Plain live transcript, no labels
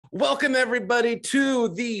Welcome, everybody, to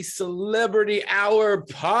the Celebrity Hour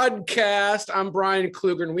podcast. I'm Bryan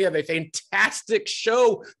Kluger, and we have a fantastic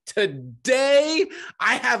show today.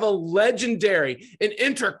 I have a legendary, an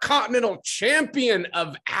intercontinental champion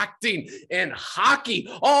of acting and hockey,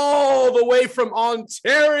 all the way from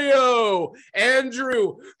Ontario,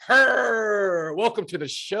 Andrew Herr. Welcome to the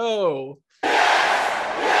show.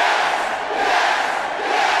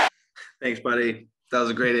 Thanks, buddy. That was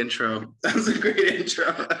a great intro.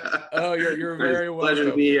 Oh, you're very welcome. Pleasure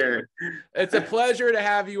to be here. It's a pleasure to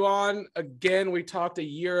have you on again. We talked a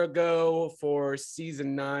year ago for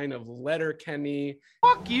season 9 of Letterkenny.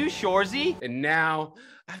 Fuck you, Shorzy. And now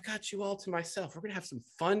I've got you all to myself. We're going to have some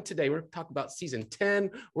fun today. We're going to talk about season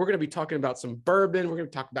 10. We're going to be talking about some bourbon. We're going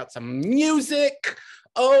to talk about some music.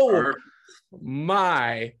 Oh,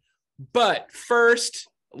 my. But first,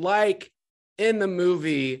 like in the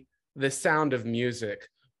movie The Sound of Music,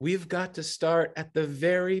 we've got to start at the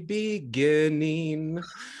very beginning.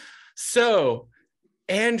 So,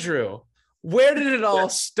 Andrew, where did it all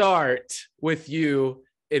start with you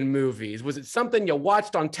in movies? Was it something you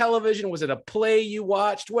watched on television? Was it a play you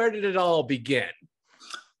watched? Where did it all begin?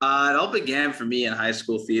 It all began for me in high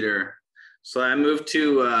school theater. So I moved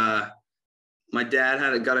to, my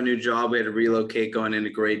dad got a new job. We had to relocate going into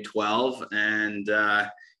grade 12. And,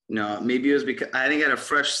 maybe it was because I think I had a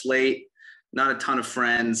fresh slate, not a ton of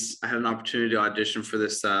friends. I had an opportunity to audition for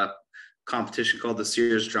this competition called the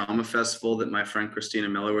Sears Drama Festival that my friend Christina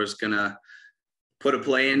Miller was going to put a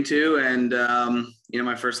play into. And,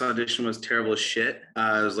 my first audition was terrible as shit.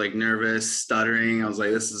 I was like nervous, stuttering. I was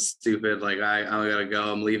like, this is stupid. Like, I gotta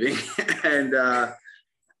go, I'm leaving. And,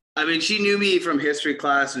 she knew me from history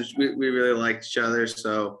class and we really liked each other.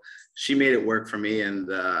 So she made it work for me.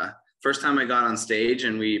 And, first time I got on stage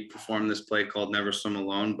and we performed this play called Never Swim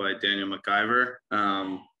Alone by Daniel McIver.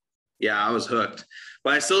 I was hooked,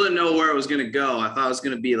 but I still didn't know where it was going to go. I thought I was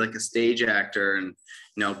going to be like a stage actor and,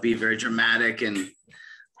 be very dramatic and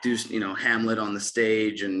do, Hamlet on the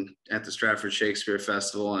stage and at the Stratford Shakespeare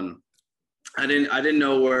Festival. And I didn't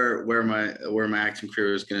know where my acting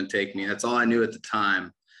career was going to take me. That's all I knew at the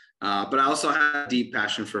time. But I also had a deep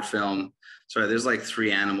passion for film. Sorry, there's like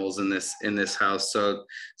 3 animals in this house, so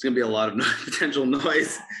it's gonna be a lot of potential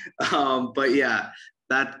noise. But yeah,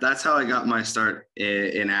 that's how I got my start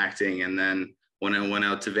in acting. And then when I went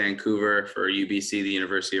out to Vancouver for UBC, the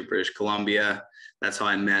University of British Columbia, that's how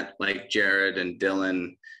I met like Jared and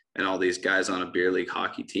Dylan and all these guys on a beer league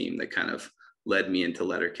hockey team that kind of led me into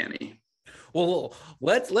Letterkenny. Well,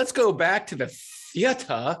 let's go back to the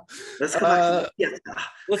theater. Let's go back to the theater.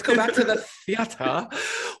 Let's go back to the theater.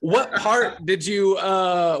 What part did you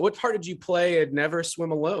play in Never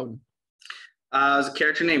Swim Alone? I was a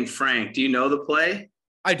character named Frank. Do you know the play?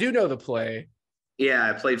 I do know the play. Yeah,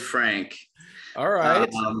 I played Frank. All right.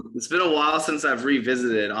 It's been a while since I've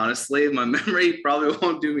revisited. Honestly, my memory probably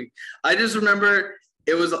won't do me. I just remember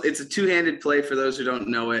it's a two-handed play for those who don't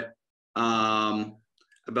know it.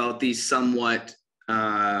 About these somewhat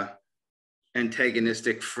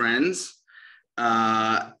antagonistic friends,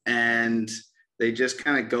 and they just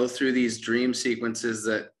kind of go through these dream sequences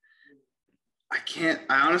that I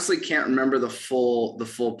honestly can't remember the full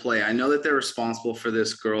play. I know that they're responsible for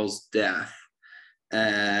this girl's death,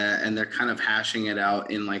 and they're kind of hashing it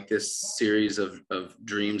out in like this series of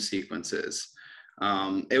dream sequences.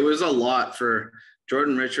 It was a lot for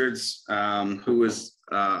Jordan Richards, who was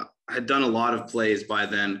had done a lot of plays by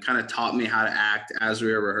then, kind of taught me how to act as we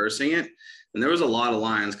were rehearsing it. And there was a lot of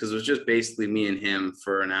lines because it was just basically me and him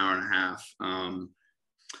for an hour and a half.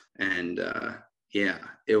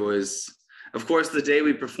 It was, of course, the day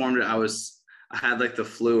we performed it, I had like the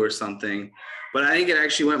flu or something, but I think it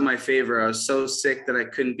actually went in my favor. I was so sick that I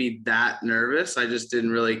couldn't be that nervous. I just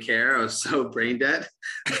didn't really care. I was so brain dead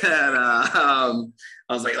that I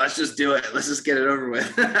was like, let's just do it. Let's just get it over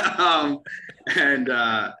with. It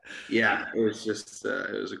was just,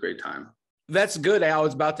 it was a great time. That's good. I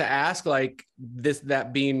was about to ask, like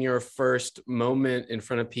that being your first moment in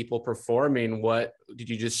front of people performing, what did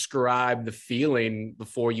you describe the feeling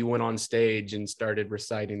before you went on stage and started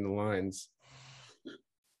reciting the lines?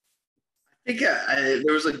 I think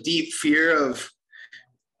there was a deep fear of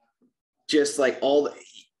just like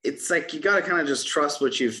it's like you got to kind of just trust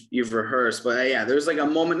what you've rehearsed. But yeah, there's like a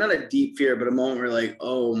moment, not a deep fear, but a moment where like,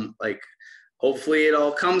 oh, like hopefully it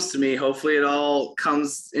all comes to me. Hopefully it all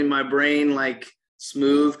comes in my brain like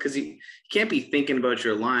smooth, because you can't be thinking about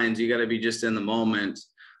your lines. You got to be just in the moment.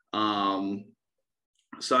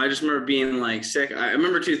 So I just remember being like sick. I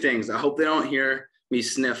remember 2 things. I hope they don't hear me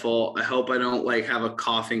sniffle. I hope I don't like have a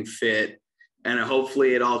coughing fit. And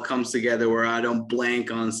hopefully it all comes together where I don't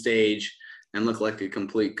blank on stage. and look like a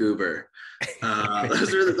complete goober.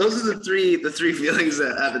 Those are the three feelings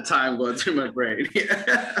that at the time going through my brain.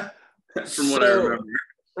 From what I remember.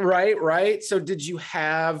 Right. So did you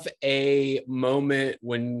have a moment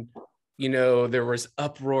when, there was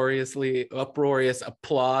uproarious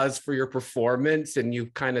applause for your performance and you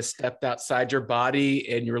kind of stepped outside your body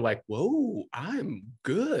and you're like, whoa, I'm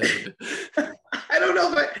good? I don't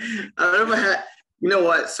know if I had, you know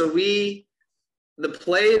what? So the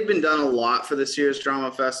play had been done a lot for the Sears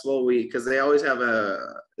Drama Festival. Because they always have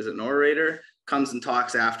an orator comes and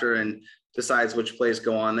talks after and decides which plays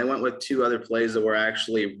go on. They went with 2 other plays that were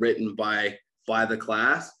actually written by the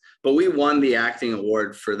class, but we won the acting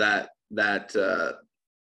award for that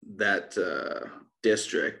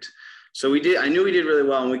district. So I knew we did really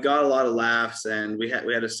well, and we got a lot of laughs, and we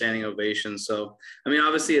had a standing ovation. So, I mean,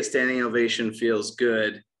 obviously a standing ovation feels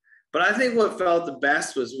good, but I think what felt the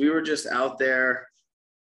best was we were just out there,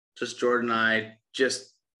 just Jordan and I,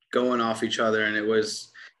 just going off each other. And it was,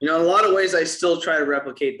 in a lot of ways, I still try to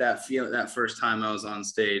replicate that feeling that first time I was on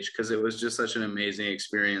stage, because it was just such an amazing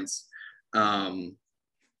experience.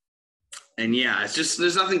 And yeah, it's just,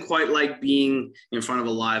 there's nothing quite like being in front of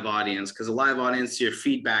a live audience, because a live audience, your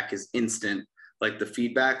feedback is instant, like the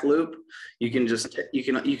feedback loop. You can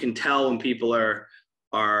tell when people are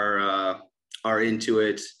into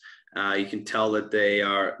it. You can tell that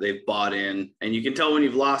they've bought in, and you can tell when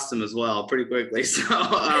you've lost them as well pretty quickly. So,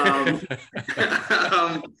 I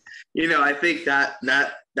think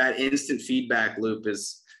that instant feedback loop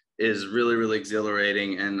is really, really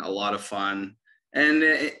exhilarating and a lot of fun.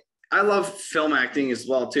 And I love film acting as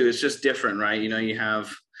well too. It's just different, right? You have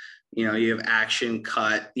action,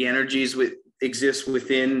 cut, the energies exist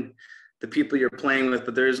within the people you're playing with,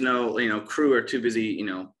 but there's no, crew are too busy,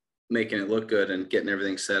 making it look good and getting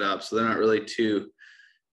everything set up. So they're not really too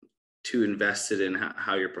invested in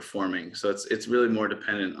how you're performing. So it's really more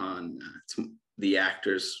dependent on the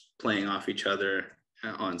actors playing off each other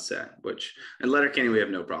on set, which in Letterkenny we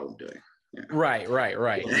have no problem doing. Yeah. Right.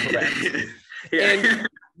 Correct. Yeah. And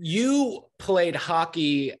you played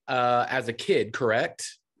hockey as a kid,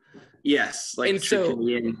 correct? Yes, like and so,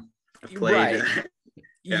 played. Right.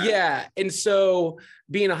 Yeah. And so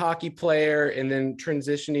being a hockey player and then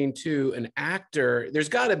transitioning to an actor, there's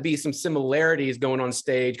got to be some similarities going on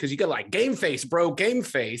stage, because you got like game face, bro, game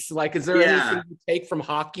face. Like, is there anything you take from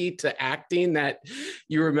hockey to acting that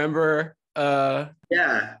you remember?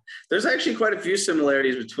 Yeah, there's actually quite a few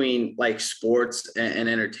similarities between like sports and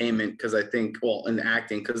entertainment, because I think, and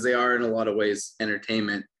acting, because they are in a lot of ways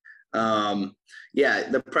entertainment. The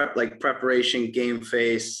preparation, game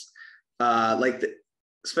face,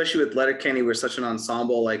 especially with Letterkenny, we're such an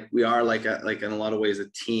ensemble. Like we are like in a lot of ways a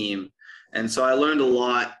team. And so I learned a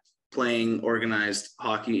lot playing organized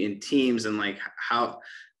hockey in teams, and like how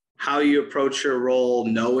you approach your role,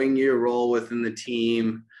 knowing your role within the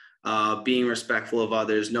team, being respectful of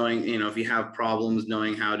others, knowing, if you have problems,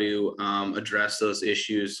 knowing how to address those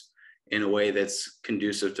issues in a way that's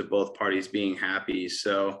conducive to both parties being happy.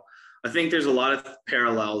 So I think there's a lot of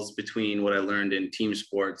parallels between what I learned in team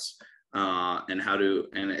sports and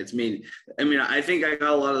it's made, I think I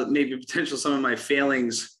got a lot of maybe potential, some of my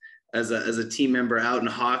failings as a team member out in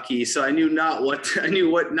hockey. So I knew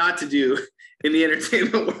what not to do in the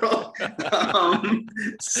entertainment world.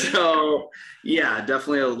 So yeah,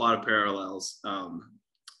 definitely a lot of parallels. All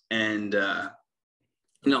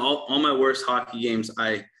my worst hockey games,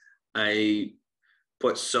 I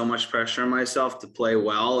put so much pressure on myself to play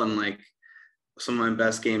well. And like some of my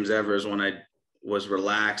best games ever is when I was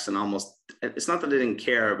relaxed and almost, it's not that I didn't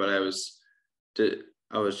care, but I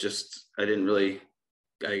didn't really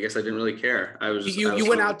care. You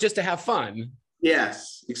went out just to have fun.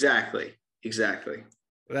 Yes, exactly.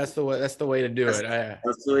 That's the way to do it.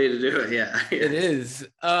 That's the way to do it. Yeah. It is.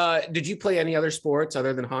 Did you play any other sports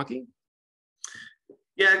other than hockey?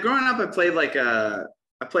 Yeah. Growing up, I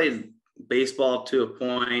played baseball up to a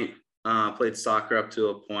point, played soccer up to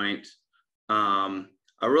a point. I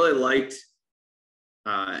really liked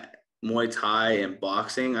Muay Thai and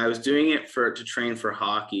boxing. I was doing it to train for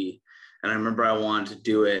hockey. And I remember I wanted to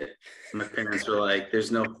do it. My parents were like,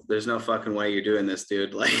 there's no fucking way you're doing this,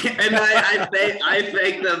 dude. Like, and I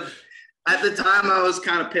thanked them. At the time I was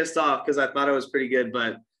kind of pissed off because I thought I was pretty good,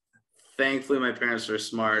 but thankfully my parents were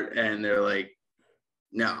smart and they're like,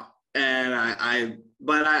 no. And I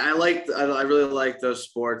really like those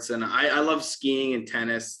sports. And I love skiing and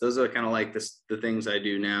tennis. Those are kind of like the things I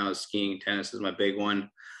do now. Skiing and tennis is my big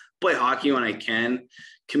one. Play hockey when I can.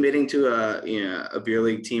 Committing to a beer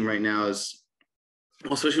league team right now is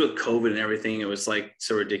well, especially with COVID and everything, it was like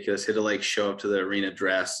so ridiculous. He had to like show up to the arena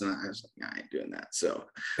dressed, and I was like, nah, I ain't doing that. So,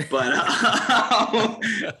 but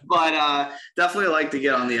definitely like to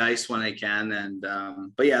get on the ice when I can. And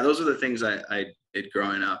but yeah, those are the things I did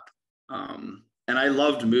growing up. And I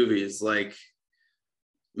loved movies. Like,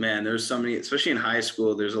 man, there's so many, especially in high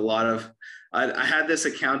school. There's a lot of. I had this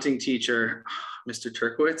accounting teacher, Mr.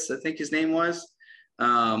 Turkowitz, I think his name was.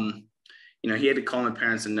 You know, he had to call my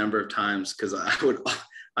parents a number of times because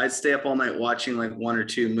I'd stay up all night watching like 1 or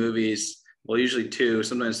 2 movies. Well, usually 2,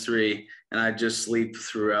 sometimes 3, and I'd just sleep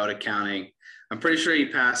throughout accounting. I'm pretty sure he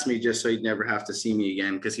passed me just so he'd never have to see me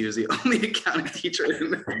again because he was the only accounting teacher.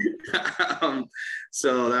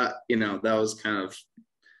 So that, you know, that was kind of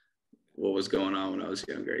what was going on when I was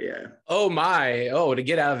younger. Yeah. Oh my. Oh, to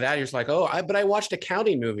get out of that, you're just like, oh, but I watched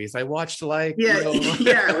accounting movies. I watched like, yeah, you know,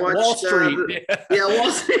 I watched, Wall Street.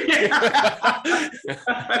 Wall Street.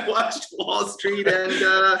 I watched Wall Street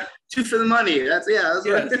and Two for the Money. That's yes.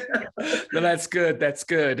 No, that's good. That's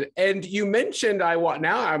good. And you mentioned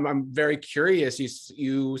I'm very curious.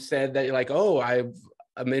 You said that you're like, oh,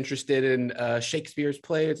 I'm interested in Shakespeare's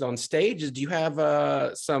plays on stage. Do you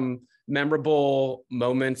have some memorable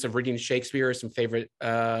moments of reading Shakespeare, or some favorite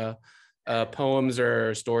poems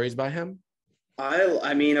or stories by him?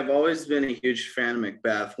 I mean, I've always been a huge fan of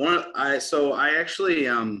Macbeth. I actually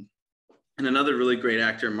and another really great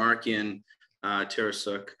actor, Markian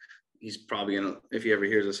Tarasuk. He's probably gonna, if he ever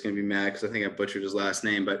hears this, gonna be mad because I think I butchered his last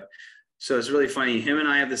name. But so it's really funny. Him and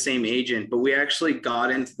I have the same agent, but we actually got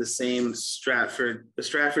into the same Stratford. The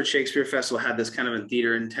Stratford Shakespeare Festival had this kind of a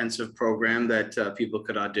theater intensive program that people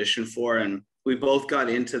could audition for, and we both got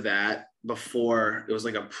into that before. It was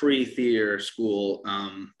like a pre-theater school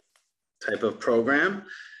type of program.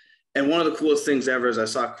 And one of the coolest things ever is I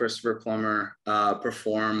saw Christopher Plummer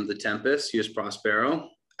perform The Tempest. He was Prospero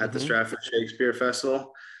at the Stratford Shakespeare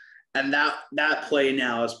Festival. And that play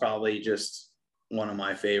now is probably just one of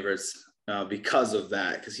my favorites because of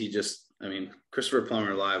that. Because Christopher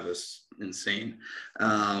Plummer live was insane.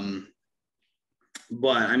 But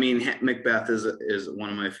I mean, Macbeth is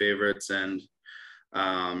one of my favorites, and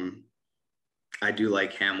I do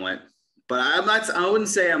like Hamlet. But I wouldn't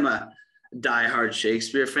say I'm a diehard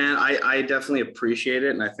Shakespeare fan. I definitely appreciate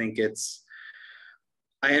it, and I think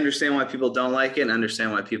I understand why people don't like it and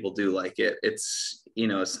understand why people do like it. It's, you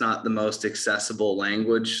know, it's not the most accessible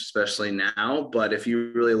language, especially now, but if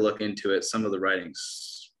you really look into it, some of the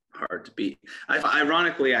writing's hard to beat.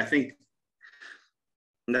 Ironically, I think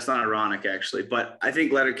that's not ironic actually, but I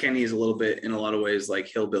think Letterkenny is a little bit, in a lot of ways, like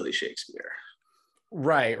hillbilly Shakespeare.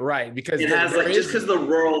 Right. Because it has like, just because the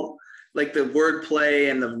rural, like the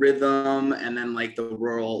wordplay and the rhythm, and then like the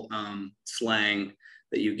rural slang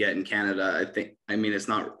that you get in Canada. I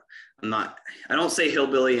don't say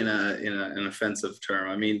hillbilly in an offensive term.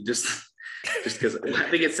 I mean, just because I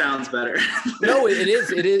think it sounds better. No, it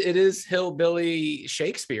is hillbilly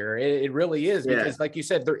Shakespeare. It really is, because like you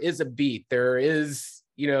said, there is a beat. There is,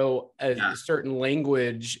 you know, a certain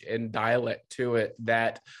language and dialect to it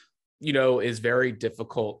that, you know, is very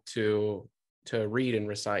difficult to read and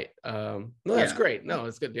recite. No, that's great. No,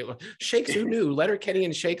 it's good. Shakespeare, who knew? Letterkenny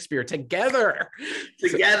and Shakespeare together. Who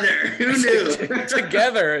knew?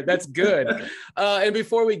 Together. That's good. And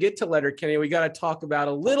before we get to Letterkenny, we got to talk about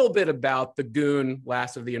a little bit about The Goon,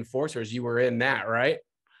 Last of the Enforcers. You were in that, right?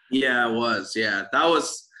 Yeah, I was. Yeah, that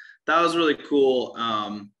was really cool.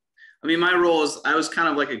 I mean, my role is, I was kind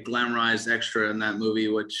of like a glamorized extra in that movie,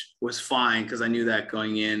 which was fine because I knew that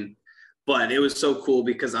going in. But it was so cool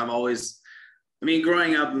because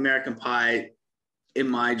growing up, American Pie in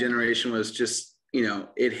my generation was just, you know,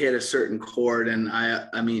 it hit a certain chord. And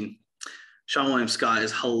I mean, Sean William Scott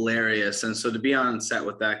is hilarious. And so to be on set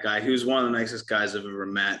with that guy, who's one of the nicest guys I've ever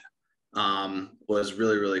met, was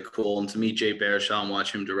really, really cool. And to meet Jay Baruchel and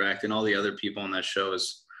watch him direct, and all the other people on that show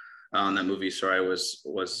on that movie,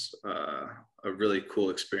 was a really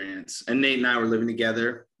cool experience. And Nate and I were living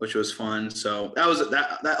together, which was fun. So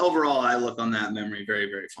that overall, I look on that memory very,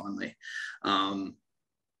 very fondly. And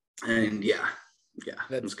yeah,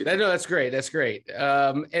 that's good. No, that's great. That's great.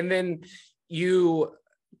 And then you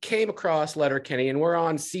came across Letterkenny, and we're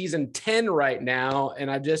on season 10 right now. And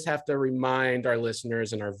I just have to remind our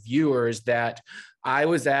listeners and our viewers that I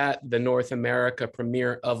was at the North America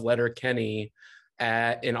premiere of Letterkenny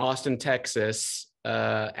in Austin, Texas,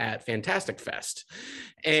 at Fantastic Fest.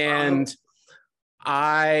 And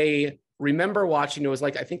I remember watching, it was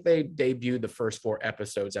like, I think they debuted the first 4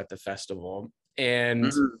 episodes at the festival.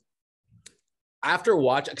 And after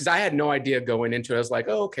watching, because I had no idea going into it, I was like,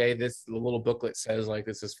 oh, okay, the little booklet says like,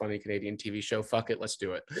 this is funny Canadian TV show. Fuck it, let's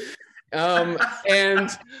do it. And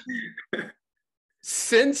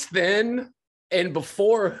Since then, and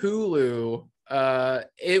before Hulu,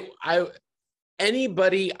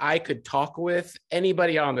 anybody I could talk with,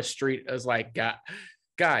 anybody on the street is like,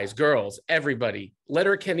 guys, girls, everybody,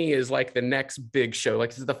 Letterkenny is like the next big show. Like,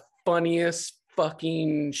 it's the funniest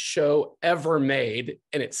fucking show ever made,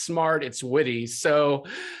 and it's smart, it's witty. So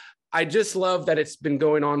I just love that it's been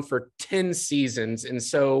going on for 10 seasons. And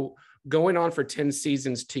so going on for 10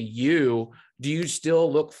 seasons to you, do you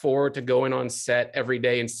still look forward to going on set every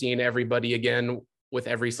day and seeing everybody again with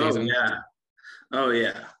every season? Oh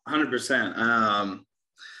yeah, 100%.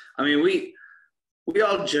 I mean, we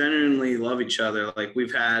all genuinely love each other. Like,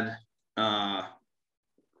 we've had,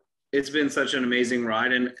 it's been such an amazing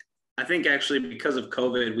ride. And I think actually because of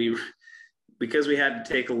COVID, because we had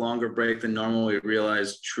to take a longer break than normal, we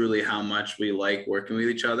realized truly how much we like working with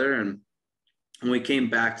each other. And when we came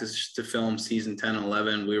back to film season 10 and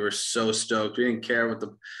 11, we were so stoked. We didn't care what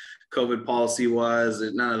the COVID policy was,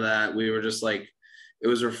 none of that. We were just like, it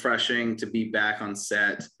was refreshing to be back on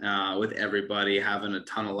set with everybody, having a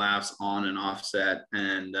ton of laughs on and off set.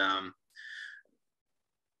 And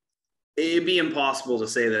it'd be impossible to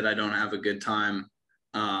say that I don't have a good time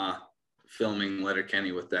filming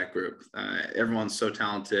Letterkenny with that group. Everyone's so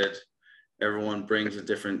talented. Everyone brings a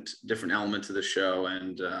different element to the show.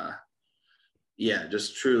 And yeah,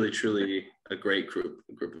 just truly a great group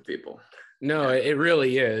of people. No, it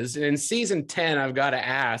really is. And in season 10, I've got to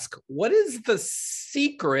ask, what is the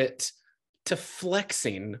secret to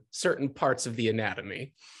flexing certain parts of the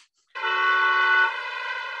anatomy?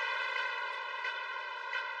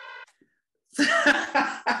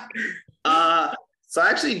 So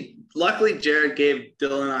actually, luckily, Jared gave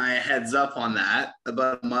Dylan and I a heads up on that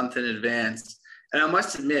about a month in advance. And I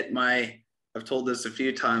must admit, I've told this a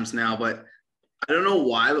few times now, but I don't know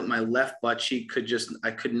why, but my left butt cheek I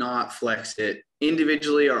could not flex it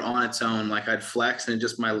individually or on its own. Like, I'd flex and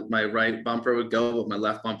just my right bumper would go, but my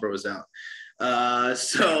left bumper was out.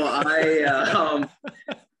 So I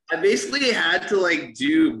basically had to like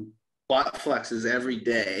do butt flexes every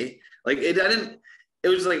day. Like, it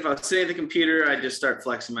was like if I was sitting at the computer, I'd just start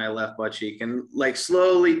flexing my left butt cheek, and like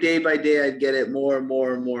slowly day by day, I'd get it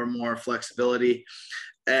more flexibility.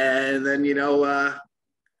 And then,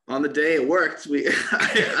 on the day it worked,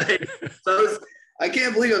 I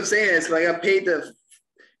can't believe I'm saying this, but I got paid to,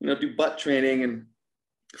 do butt training and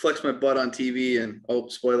flex my butt on TV. And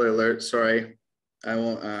spoiler alert, sorry, I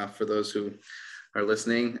won't for those who are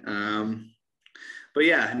listening. But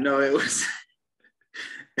yeah, no, it's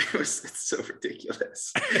so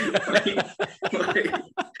ridiculous. I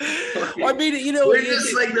mean, we're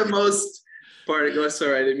just like the most part.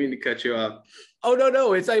 Sorry, I didn't mean to cut you off. Oh, no.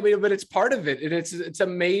 But it's part of it. And it's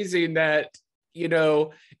amazing that,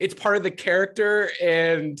 it's part of the character,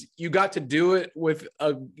 and you got to do it with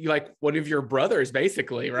like one of your brothers,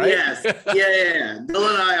 basically, right? Yes. Yeah.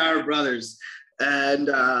 Dylan and I are brothers. And,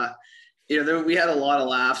 we had a lot of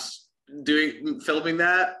laughs filming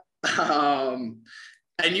that.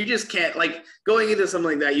 And you just can't, like, going into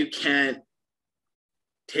something like that, you can't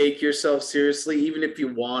take yourself seriously, even if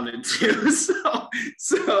you wanted to.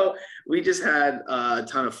 So we just had a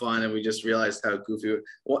ton of fun, and we just realized how goofy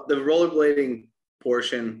the rollerblading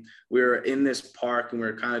portion. We were in this park, and we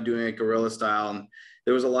were kind of doing it guerrilla style, and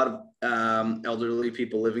there was a lot of elderly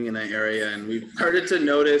people living in that area, and we started to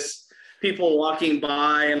notice people walking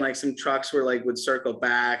by, and like some trucks would circle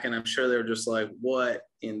back, and I'm sure they were just like, what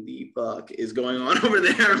in the fuck is going on over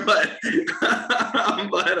there? But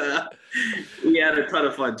we had a ton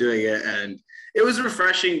of fun doing it, and it was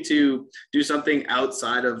refreshing to do something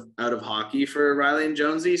outside of hockey for Riley and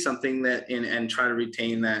Jonesy, something that and try to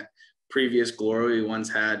retain that previous glory we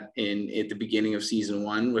once had at the beginning of season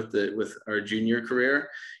 1 with our junior career.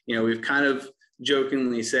 We've kind of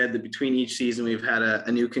jokingly said that between each season we've had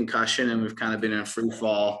a new concussion, and we've kind of been in a free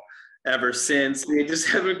fall ever since. We just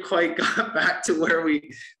haven't quite got back to where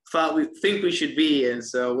we think we should be. And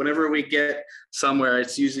so whenever we get somewhere,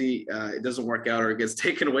 it's usually it doesn't work out, or it gets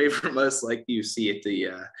taken away from us, like you see at the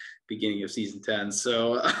beginning of season 10.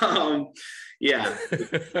 So yeah.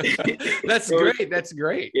 That's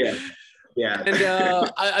great. Yeah. And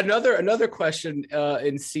another question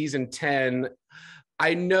in season 10,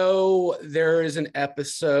 I know there is an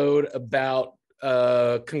episode about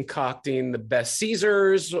concocting the best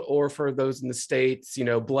Caesars, or for those in the States,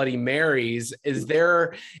 Bloody Marys. Is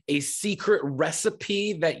there a secret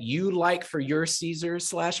recipe that you like for your Caesar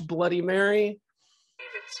 / Bloody Mary?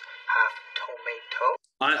 It's half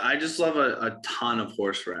tomato. I just love a ton of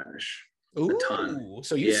horseradish. Ooh, a ton.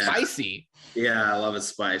 So you're spicy. Yeah, I love it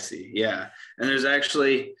spicy. Yeah. And there's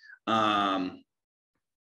actually, I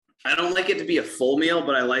don't like it to be a full meal,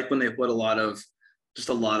 but I like when they put a lot of just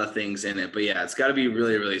a lot of things in it. But yeah, it's got to be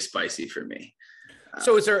really, really spicy for me.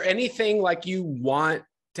 So is there anything like you want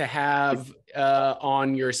to have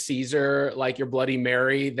on your Caesar, like your Bloody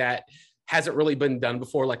Mary, that hasn't really been done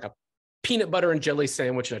before, like a peanut butter and jelly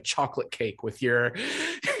sandwich and a chocolate cake with your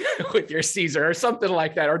with your Caesar or something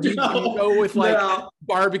like that? Or do you go with like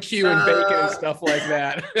barbecue and bacon and stuff like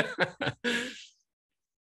that?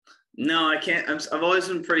 No, I can't. I've always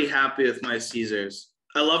been pretty happy with my Caesars.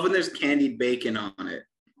 I love when there's candied bacon on it.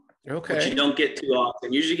 Okay. Which you don't get too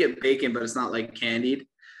often. Usually get bacon, but it's not like candied.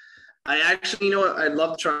 I actually, you know what? I'd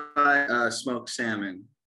love to try smoked salmon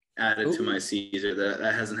added to my Caesar.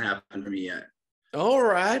 That hasn't happened for me yet. All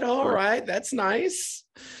right. That's nice.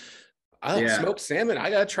 Smoked salmon.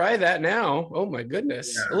 I gotta try that now. Oh my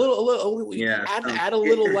goodness. Yeah. A little. Yeah. Add a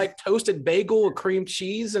little like toasted bagel, cream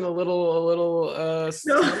cheese, and a little.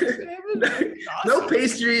 No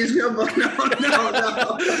pastries. No.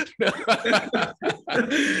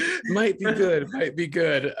 Might be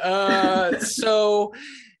good. So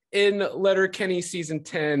in Letterkenny season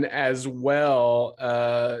 10 as well,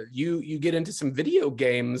 you get into some video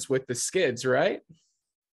games with the Skids, right?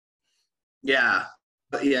 Yeah.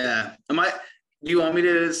 Do you want me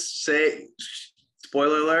to say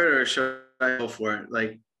spoiler alert, or should I go for it?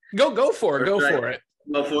 Like go for it. Go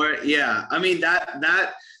for it. Yeah. I mean,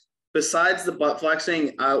 that besides the butt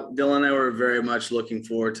flexing, Dylan and I were very much looking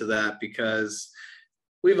forward to that, because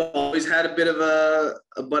we've always had a bit of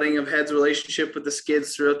a butting of heads relationship with the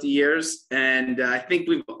Skids throughout the years. And I think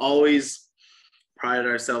we've always prided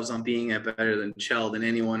ourselves on being a better than Chell than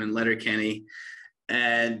anyone in Letterkenny.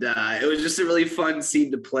 And it was just a really fun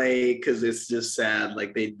scene to play, because it's just sad.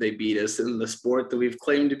 Like they beat us in the sport that we've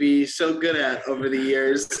claimed to be so good at over the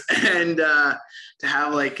years. And to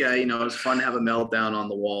have like, it was fun to have a meltdown on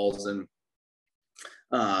the walls. And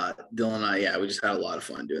Dylan and I, we just had a lot of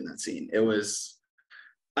fun doing that scene. It was,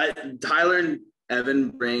 Tyler and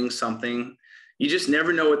Evan bring something. You just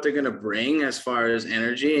never know what they're going to bring as far as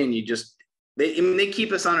energy. And they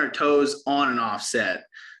keep us on our toes on and off set.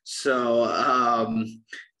 So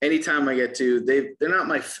anytime I get to, they're not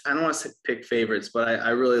I don't want to pick favorites, but I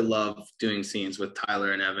really love doing scenes with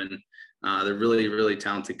Tyler and Evan. They're really, really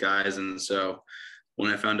talented guys. And so when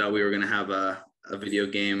I found out we were going to have a video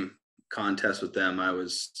game contest with them, I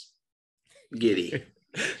was giddy.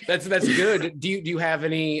 That's good. Do you have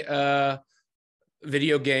any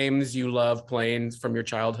video games you love playing from your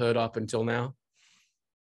childhood up until now?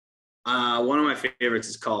 One of my favorites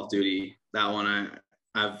is Call of Duty. That one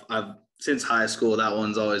I've since high school. That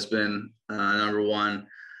one's always been number one.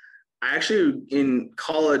 I actually in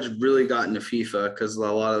college really got into FIFA, because a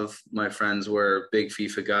lot of my friends were big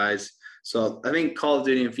FIFA guys. So I think Call of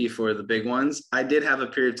Duty and FIFA were the big ones. I did have a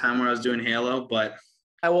period of time where I was doing Halo, but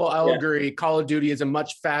I'll agree. Call of Duty is a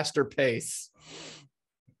much faster pace.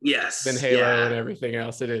 Yes. Than Halo and everything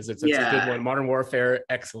else. It is. It's a good one. Modern Warfare,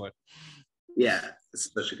 excellent. Yeah,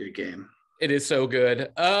 it's such a good game. It is so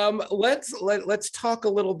good. Let's talk a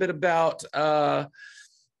little bit about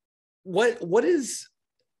what is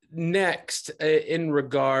next in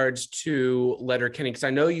regards to Letterkenny, because I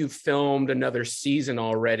know you've filmed another season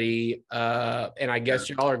already, and I guess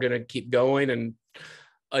y'all are going to keep going and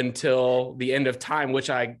until the end of time, which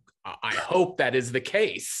I hope that is the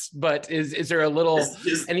case. But is there a little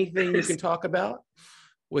anything you can talk about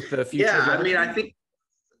with the future? Yeah, I mean, I think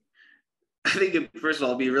first of all,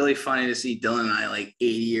 it'd be really funny to see Dylan and I, like 80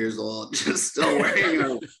 years old, just still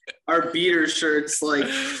wearing our beater shirts, like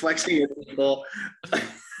flexing at people.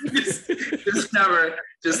 just never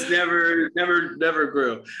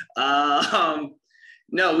grew.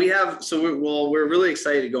 No, we have. So we're really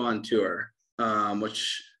excited to go on tour,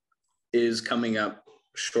 which is coming up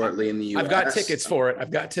shortly in the U.S. I've got tickets for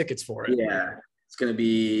it. Yeah, it's gonna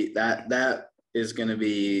be that is gonna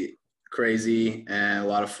be crazy and a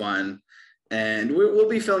lot of fun. And we'll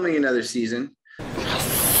be filming another season.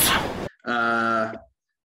 And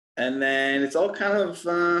then it's all kind of,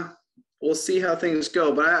 we'll see how things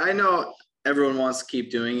go. But I know everyone wants to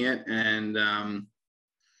keep doing it. And,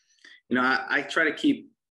 I try to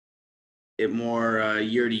keep it more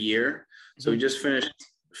year to year. So we just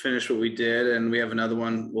finished what we did. And we have another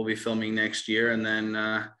one we'll be filming next year. And then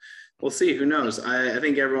we'll see. Who knows? I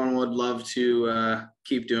think everyone would love to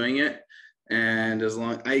keep doing it. And as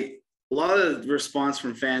long a lot of the response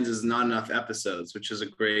from fans is not enough episodes, which is a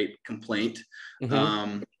great complaint.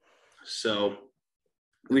 Mm-hmm. So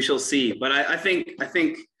we shall see. But I think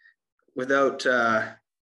without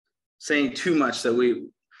saying too much, that we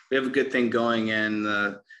have a good thing going, and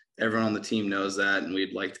everyone on the team knows that, and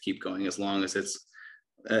we'd like to keep going as long as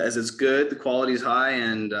it's good, the quality's high,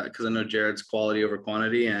 and because I know Jared's quality over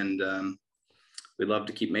quantity, and we'd love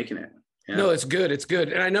to keep making it. Yeah. No, it's good. It's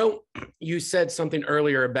good. And I know you said something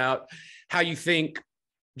earlier about how you think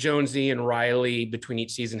Jonesy and Riley between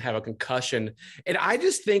each season have a concussion. And I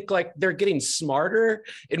just think like they're getting smarter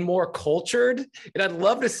and more cultured. And I'd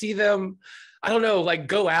love to see them, I don't know, like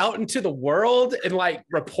go out into the world and like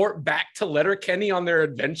report back to Letterkenny on their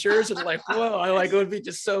adventures. And like, whoa, I like, it would be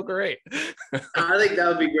just so great. I think that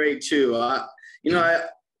would be great too.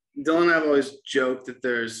 Dylan and I have always joked that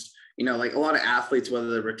there's, like a lot of athletes, whether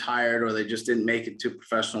they're retired or they just didn't make it to a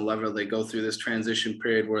professional level, they go through this transition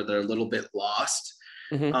period where they're a little bit lost.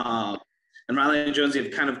 Mm-hmm. And Riley and Jonesy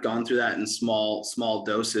have kind of gone through that in small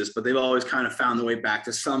doses, but they've always kind of found their way back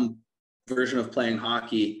to some version of playing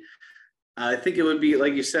hockey. I think it would be,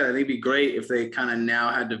 like you said, I think it'd be great if they kind of now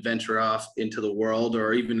had to venture off into the world,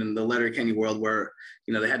 or even in the Letterkenny world where,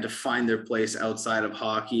 they had to find their place outside of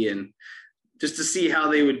hockey, and just to see how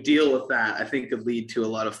they would deal with that, I think could lead to a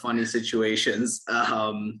lot of funny situations.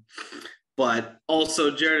 But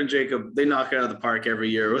also Jared and Jacob, they knock it out of the park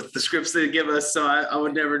every year with the scripts they give us. So I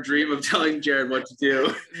would never dream of telling Jared what to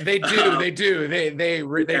do. They do. They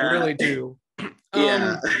really do.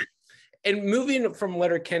 Yeah. And moving from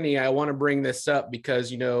Letterkenny, I want to bring this up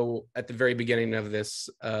because, at the very beginning of this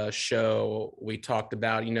show, we talked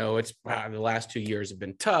about, it's the last 2 years have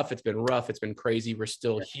been tough. It's been rough. It's been crazy. We're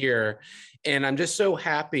still here. And I'm just so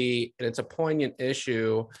happy. And it's a poignant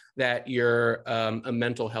issue that you're a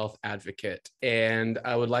mental health advocate. And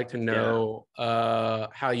I would like to know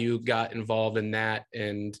how you got involved in that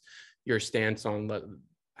and your stance on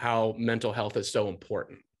how mental health is so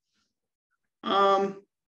important.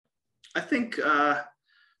 I think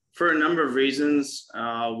for a number of reasons,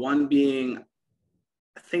 one being,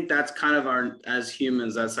 I think that's kind of as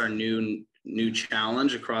humans, that's our new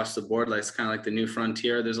challenge across the board. Like, it's kind of like the new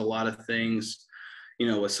frontier. There's a lot of things,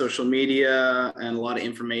 with social media and a lot of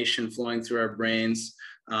information flowing through our brains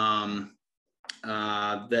that,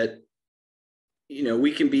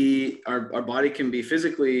 we can be, our body can be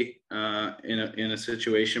physically in a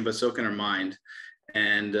situation, but so can our mind.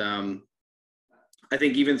 And I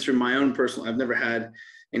think even through my own personal, I've never had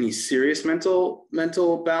any serious mental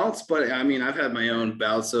bouts, but I mean, I've had my own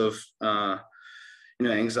bouts of,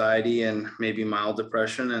 anxiety and maybe mild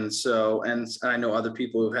depression. And I know other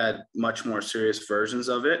people who've had much more serious versions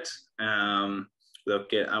of it. I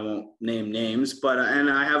won't name names, but, and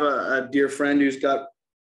I have a dear friend who's got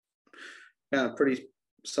pretty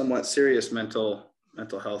somewhat serious mental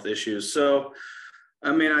health issues. So,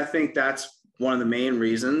 I mean, I think that's one of the main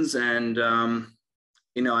reasons. And,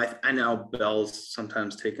 I know Bell's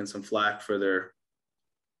sometimes taken some flack for their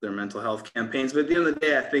mental health campaigns, but at the end of the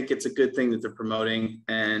day, I think it's a good thing that they're promoting.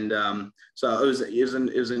 And so it was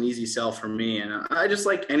an easy sell for me. And I just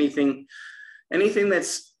like anything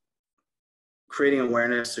that's creating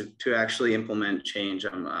awareness to actually implement change.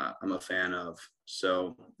 I'm a fan of.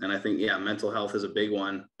 So, and I think, mental health is a big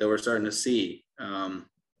one that we're starting to see.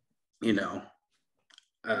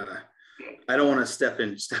 I don't want to step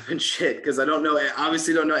in shit because I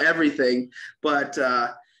obviously don't know everything, but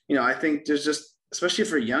I think there's just, especially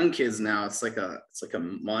for young kids now, it's like a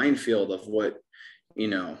minefield of what,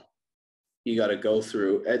 you got to go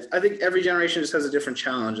through. I think every generation just has a different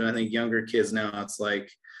challenge. And I think younger kids now, it's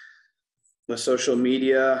like the social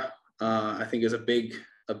media, I think is a big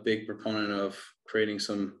proponent of creating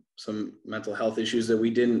some mental health issues that we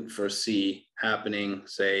didn't foresee happening,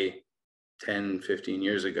 say 10, 15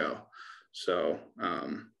 years ago. So I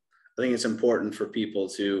think it's important for people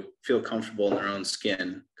to feel comfortable in their own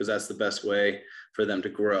skin, because that's the best way for them to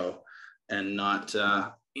grow and not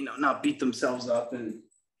beat themselves up. And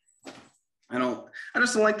I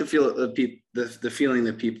just don't like the feeling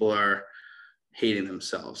that people are hating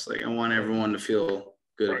themselves. Like, I want everyone to feel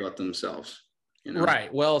good about themselves.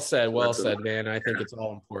 Right. Well said, man. I think it's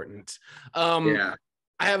all important. I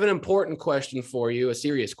have an important question for you, a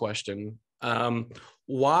serious question.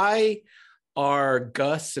 Why are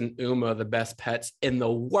Gus and Uma the best pets in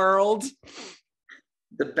the world?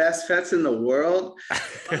 The best pets in the world?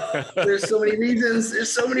 There's so many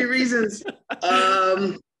reasons.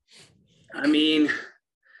 I mean,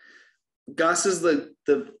 Gus is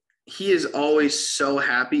he is always so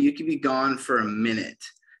happy. You could be gone for a minute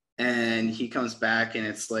and he comes back and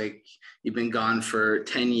it's like you've been gone for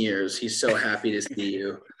 10 years. He's so happy to see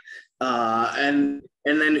you. And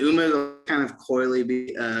then Uma kind of coyly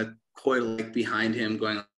behind him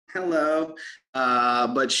going, hello.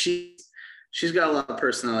 But she's got a lot of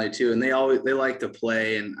personality too. And they like to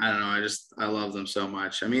play. And I don't know, I love them so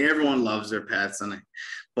much. I mean, everyone loves their pets.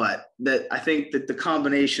 But I think that the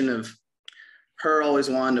combination of her always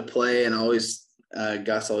wanting to play and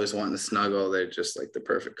Gus always wanting to snuggle, they're just like the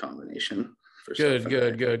perfect combination. Good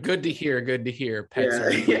to hear. Good to hear. Pets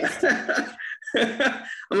are yeah.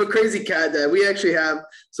 I'm a crazy cat dad. We actually have,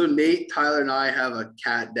 so Nate, Tyler, and I have a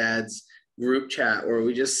cat dads group chat where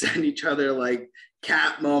we just send each other like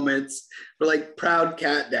cat moments. We're like proud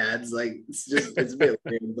cat dads. Like it's a bit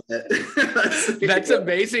weird, but that's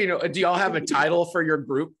amazing. Do y'all have a title for your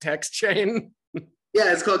group text chain?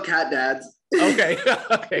 Yeah, it's called Cat Dads. Okay.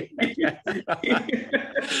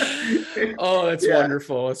 Oh, that's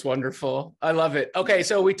wonderful. It's wonderful. I love it. Okay,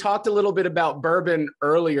 so we talked a little bit about bourbon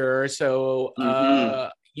earlier. So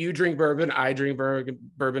you drink bourbon, I drink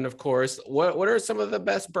bourbon, of course. What are some of the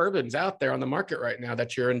best bourbons out there on the market right now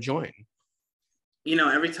that you're enjoying?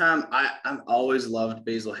 Every time I've always loved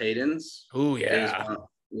Basil Hayden's. Oh yeah.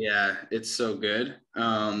 Yeah, it's so good.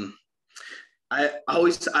 I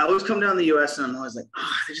always come down to the US and I'm always like,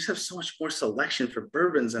 they just have so much more selection for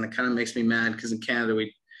bourbons, and it kind of makes me mad because in Canada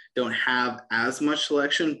we don't have as much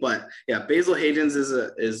selection. But yeah, Basil Hayden's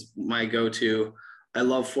is my go-to. I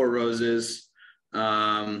love Four Roses.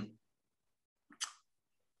 I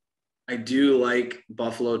do like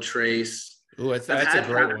Buffalo Trace. Ooh, that's a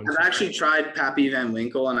great one. I've actually tried Pappy Van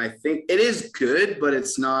Winkle, and I think it is good, but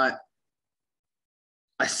it's not.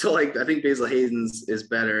 I think Basil Hayden's is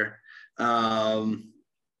better.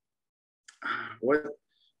 What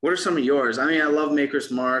are some of yours? I mean, I love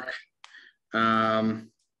Maker's Mark. I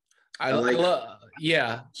love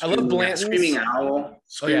Blanton's. Screaming Owl.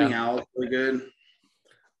 Screaming Owl is really good.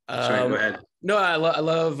 Sorry, go ahead. No, I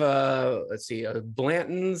love let's see,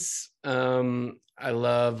 Blanton's. I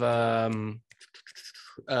love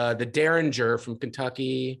the Derringer from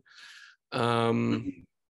Kentucky. And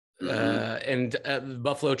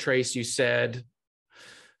Buffalo Trace, you said.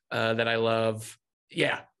 That I love.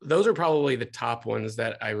 Yeah, those are probably the top ones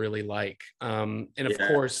that I really like. And of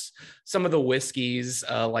course, some of the whiskeys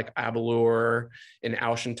like Abelur and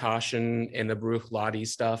Auschentoschen and the Bruichladdich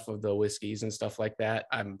stuff of the whiskeys and stuff like that,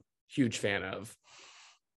 I'm a huge fan of.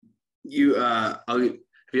 Have you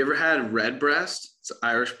ever had Redbreast? It's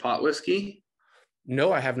Irish pot whiskey.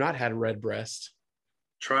 No, I have not had Redbreast.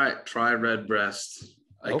 Try Redbreast.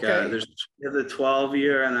 There's the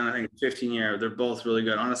 12-year and then I think 15-year. They're both really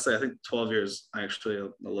good. Honestly, I think 12 years actually a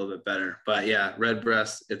little bit better. But yeah,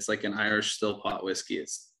 Redbreast, it's like an Irish still pot whiskey.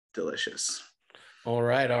 It's delicious. All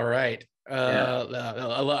right. I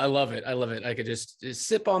love it. I could just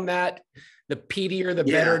sip on that. The peatier, the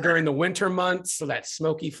better during the winter months. So that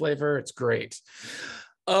smoky flavor, it's great.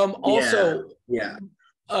 Moving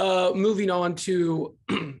on to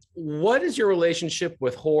what is your relationship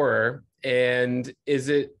with horror? And is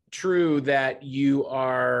it true that you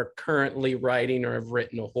are currently writing or have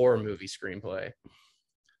written a horror movie screenplay?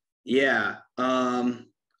 Yeah. I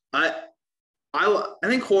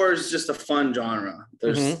think horror is just a fun genre.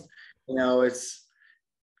 There's, it's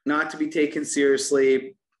not to be taken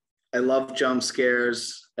seriously. I love jump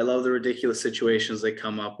scares. I love the ridiculous situations they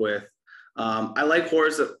come up with. I like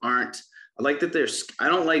horrors that aren't, I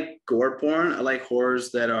don't like gore porn. I like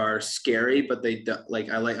horrors that are scary, but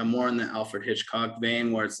I'm more in the Alfred Hitchcock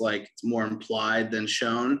vein where it's more implied than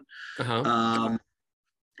shown. So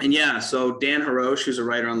Dan Hirosh, who's a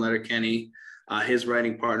writer on Letterkenny, his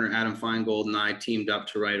writing partner, Adam Feingold, and I teamed up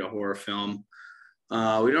to write a horror film.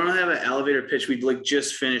 We don't have an elevator pitch. We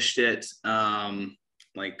just finished it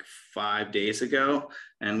 5 days ago,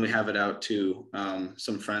 and we have it out to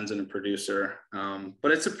some friends and a producer.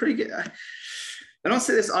 But it's a pretty good. I don't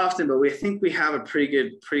say this often, but we think we have a pretty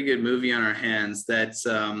good movie on our hands that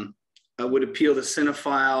would appeal to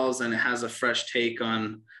cinephiles, and it has a fresh take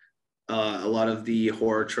on a lot of the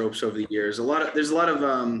horror tropes over the years. There's a lot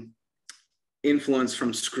of influence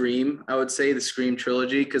from Scream. I would say the Scream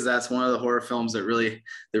trilogy, because that's one of the horror films that really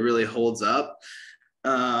holds up.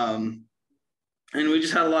 And we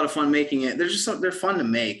just had a lot of fun making it. They're fun to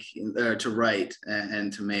make, to write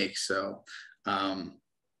and to make. So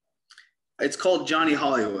it's called Johnny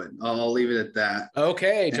Hollywood. I'll leave it at that.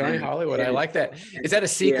 Okay, Johnny Hollywood. I like that. Is that a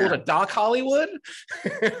sequel to Doc Hollywood?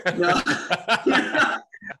 No.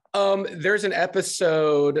 There's an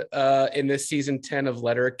episode in this season 10 of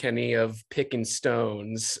Letterkenny of Picking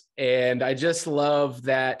Stones. And I just love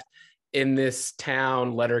that in this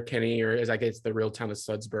town, Letterkenny, or as I guess the real town of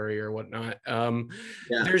Sudbury or whatnot,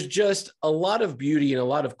 there's just a lot of beauty and a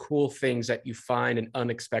lot of cool things that you find in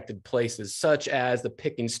unexpected places, such as the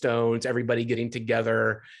picking stones, everybody getting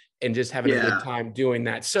together and just having a good time doing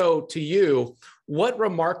that. So to you, what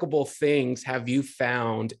remarkable things have you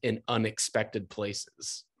found in unexpected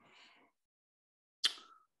places?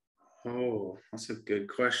 Oh, that's a good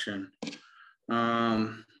question.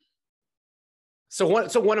 So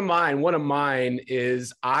one of mine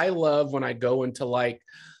is I love when I go into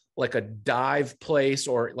like a dive place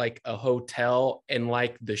or like a hotel, and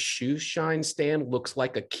like the shoe shine stand looks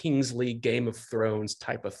like a Kingsley Game of Thrones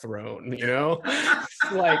type of throne, you know?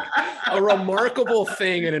 It's like a remarkable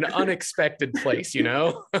thing in an unexpected place, you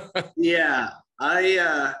know? Yeah.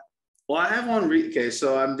 Well, I have one. Okay,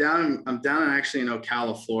 so I'm down actually in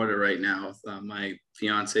Ocala, Florida right now with my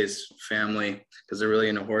fiance's family because they're really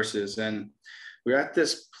into horses. And we're at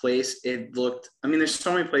this place. It looked, I mean, there's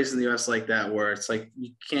so many places in the US like that where it's like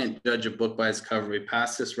you can't judge a book by its cover. We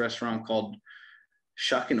passed this restaurant called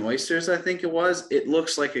Shuck and Oysters, I think it was. It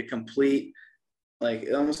looks like a complete, like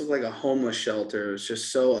it almost looked like a homeless shelter. It was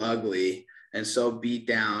just so ugly and so beat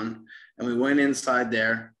down. And we went inside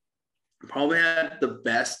there. Probably had the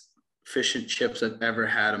best fish and chips I've ever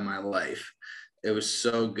had in my life. It was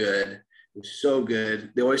so good. It was so good.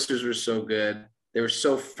 The oysters were so good. They were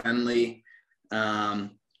so friendly.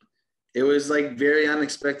 It was like very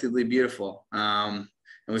unexpectedly beautiful. And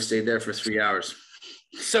we stayed there for 3 hours.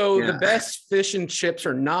 So the best fish and chips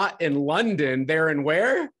are not in London. They're in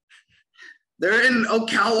where? They're in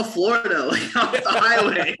Ocala, Florida, like off the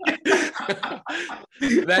highway.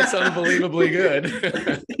 That's unbelievably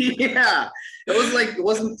good. Yeah. It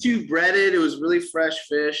wasn't too breaded. It was really fresh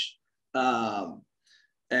fish. And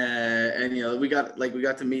you know, we got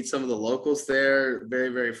to meet some of the locals there, very,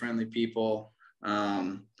 very friendly people.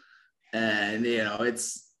 And you know,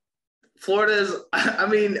 Florida's, I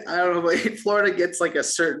mean, I don't know, but Florida gets like a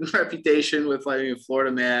certain reputation with like a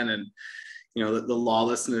Florida man and, you know, the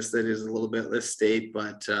lawlessness that is a little bit this state,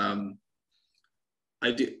 but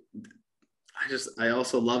I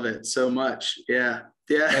also love it so much. Yeah.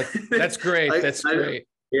 Yeah. That's great. That's great.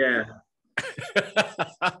 Yeah.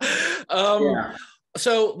 Yeah.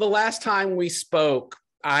 So the last time we spoke,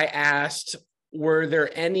 I asked, were there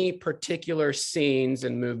any particular scenes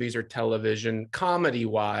in movies or television,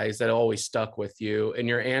 comedy-wise, that always stuck with you? And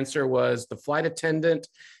your answer was The Flight Attendant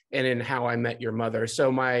and in How I Met Your Mother. So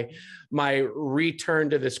my return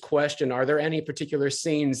to this question, are there any particular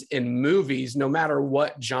scenes in movies, no matter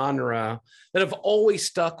what genre, that have always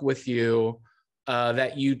stuck with you,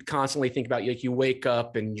 that you constantly think about? Like you wake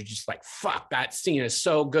up and you're just like, fuck, that scene is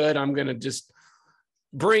so good. I'm going to just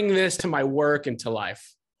bring this to my work and to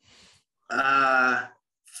life.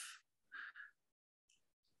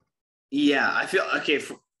 Yeah, I feel okay.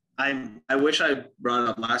 I wish I brought it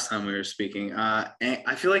up last time we were speaking.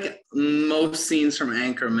 I feel like most scenes from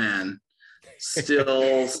Anchorman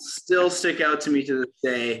still stick out to me to this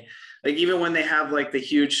day. Like even when they have like the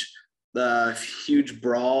huge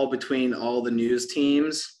brawl between all the news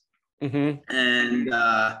teams, and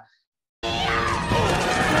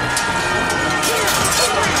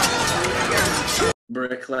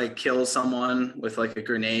Brick like kills someone with like a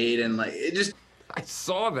grenade, and like it just. I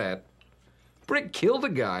saw that. Brick killed a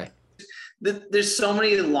guy. There's so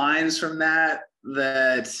many lines from that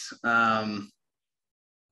I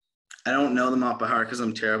don't know them off by heart because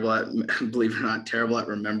I'm terrible at, believe it or not, terrible at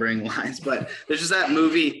remembering lines. But there's just that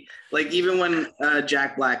movie, like even when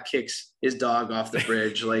Jack Black kicks his dog off the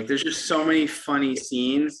bridge, like there's just so many funny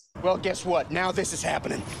scenes. Well, guess what? Now this is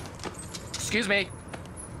happening. Excuse me.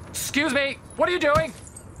 Excuse me. What are you doing?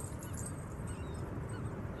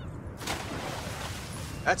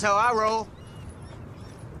 That's how I roll.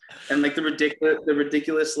 And like the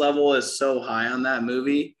ridiculous level is so high on that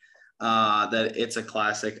movie that it's a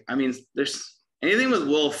classic. I mean, there's anything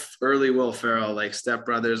with early Will Ferrell, like Step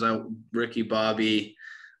Brothers, Ricky Bobby,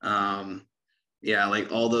 yeah,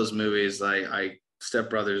 like all those movies. Step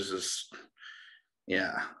Brothers is,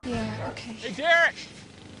 yeah. Yeah. Okay. Hey, Derek.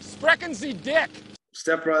 Sprechen Sie Dick.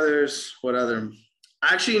 Step Brothers. What other?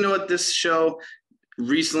 Actually, you know what? This show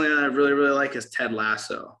recently that I really, really like is Ted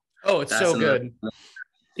Lasso. Oh, it's so good.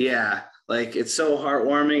 Yeah, like it's so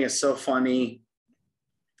heartwarming. It's so funny.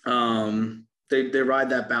 They ride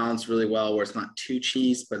that balance really well, where it's not too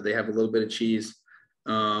cheese, but they have a little bit of cheese.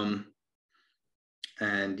 And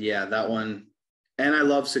yeah, that one. And I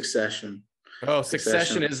love Succession. Oh,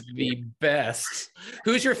 Succession is the best.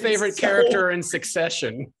 Who's your favorite character in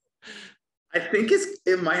Succession? I think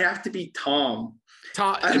it might have to be Tom.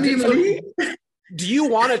 Tom. I mean, do you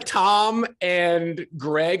want a Tom and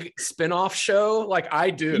Greg spinoff show? Like I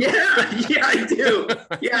do. Yeah, I do.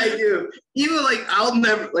 Yeah, I do. Even like I'll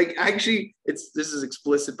never like actually this is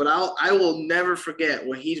explicit, but I will never forget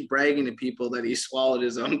when he's bragging to people that he swallowed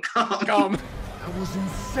his own cum. That was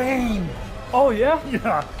insane. Oh yeah?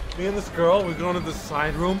 Yeah. Me and this girl, we go into the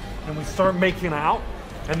side room and we start making out,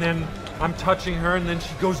 and then I'm touching her and then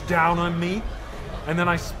she goes down on me. And then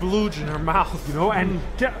I splooge in her mouth, you know, and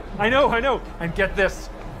I know, and get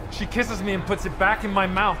this, she kisses me and puts it back in my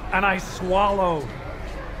mouth, and I swallow.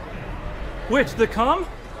 Which, the cum?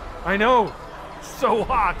 I know. So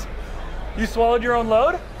hot. You swallowed your own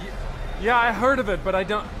load? Yeah, I heard of it, but I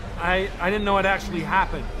didn't know it actually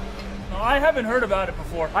happened. No, I haven't heard about it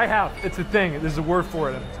before. I have. It's a thing. There's a word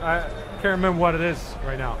for it. I can't remember what it is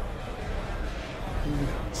right now.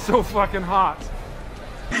 So fucking hot.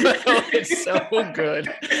 It's so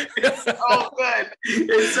good. It's so good.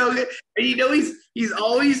 It's so good. And you know, he's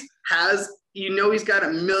always has, you know, he's got a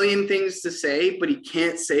million things to say, but he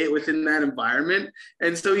can't say it within that environment.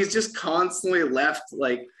 And so he's just constantly left.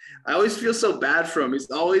 Like, I always feel so bad for him.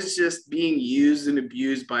 He's always just being used and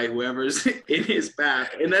abused by whoever's in his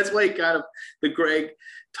back. And that's why kind of the Greg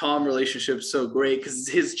Tom relationship is so great, because it's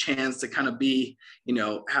his chance to kind of be, you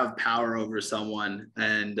know, have power over someone.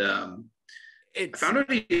 And I found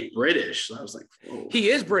out he's British. So I was like, whoa. He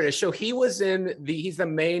is British. So he's the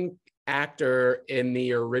main actor in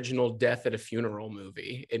the original Death at a Funeral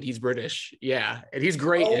movie, and he's British. Yeah. And he's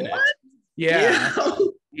great in it. Yeah.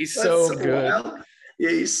 He's so good. Wild. Yeah,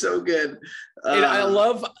 he's so good. And I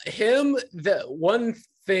love him. The one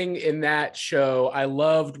thing in that show, I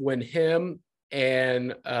loved when him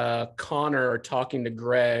and Connor are talking to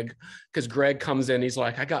Greg, because Greg comes in, he's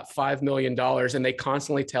like, I got $5 million. And they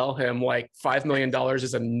constantly tell him like $5 million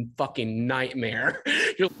is a fucking nightmare.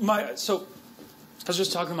 So I was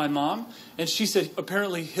just talking to my mom, and she said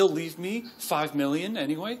apparently he'll leave me $5 million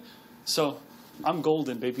anyway. So I'm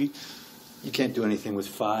golden, baby. You can't do anything with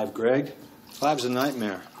 5, Greg. 5's a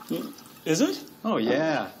nightmare. Is it? Oh,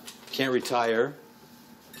 yeah. Can't retire.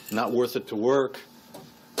 Not worth it to work.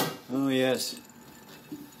 Oh, yes.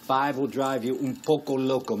 5 will drive you un poco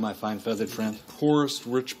loco, my fine feathered friend. Poorest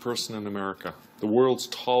rich person in America. The world's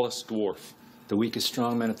tallest dwarf. The weakest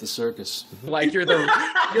strongman at the circus. Like you're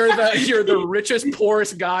the richest,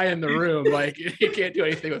 poorest guy in the room. Like you can't do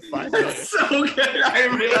anything with $5 million. That's so good. I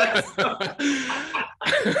realized.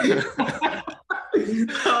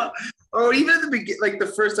 Or even at the beginning, like the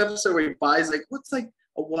first episode where he buys, like, what's like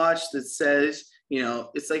a watch that says, you know,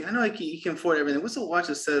 it's like, I know like you can afford everything. What's a watch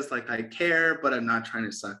that says like, I care, but I'm not trying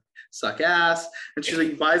to suck ass? And she's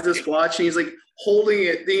like, buys this watch, and he's like holding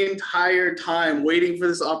it the entire time, waiting for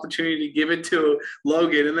this opportunity to give it to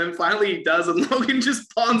Logan. And then finally he does, and Logan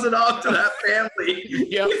just pawns it off to that family.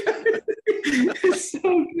 Yep. It's so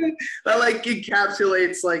good. That like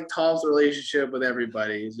encapsulates like Tom's relationship with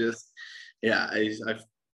everybody. It's just, yeah,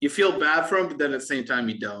 you feel bad for him, but then at the same time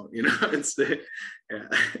you don't, you know. Yeah.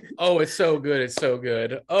 Oh, it's so good. It's so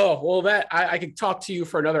good. Oh, well, that I could talk to you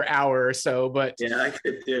for another hour or so, but yeah, I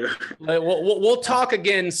could do. We'll talk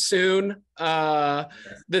again soon. The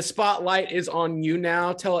spotlight is on you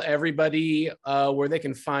now. Tell everybody where they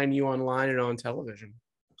can find you online and on television.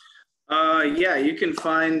 Yeah, you can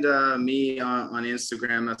find me on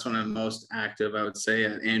Instagram. That's when I'm most active, I would say,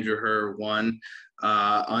 at Andrew Herr 1.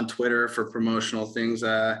 On Twitter for promotional things.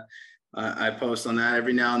 I post on that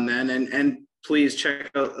every now and then. And please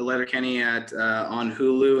check out Letterkenny on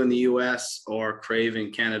Hulu in the US or Crave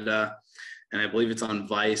in Canada. And I believe it's on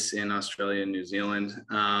Vice in Australia and New Zealand.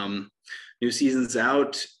 New season's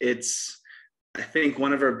out. It's, I think,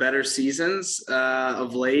 one of our better seasons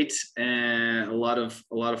of late, and a lot of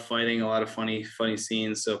fighting, a lot of funny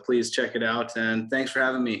scenes. So please check it out. And thanks for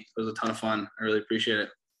having me. It was a ton of fun. I really appreciate it.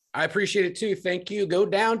 I appreciate it too. Thank you. Go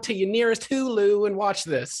down to your nearest Hulu and watch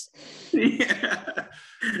this. Yeah.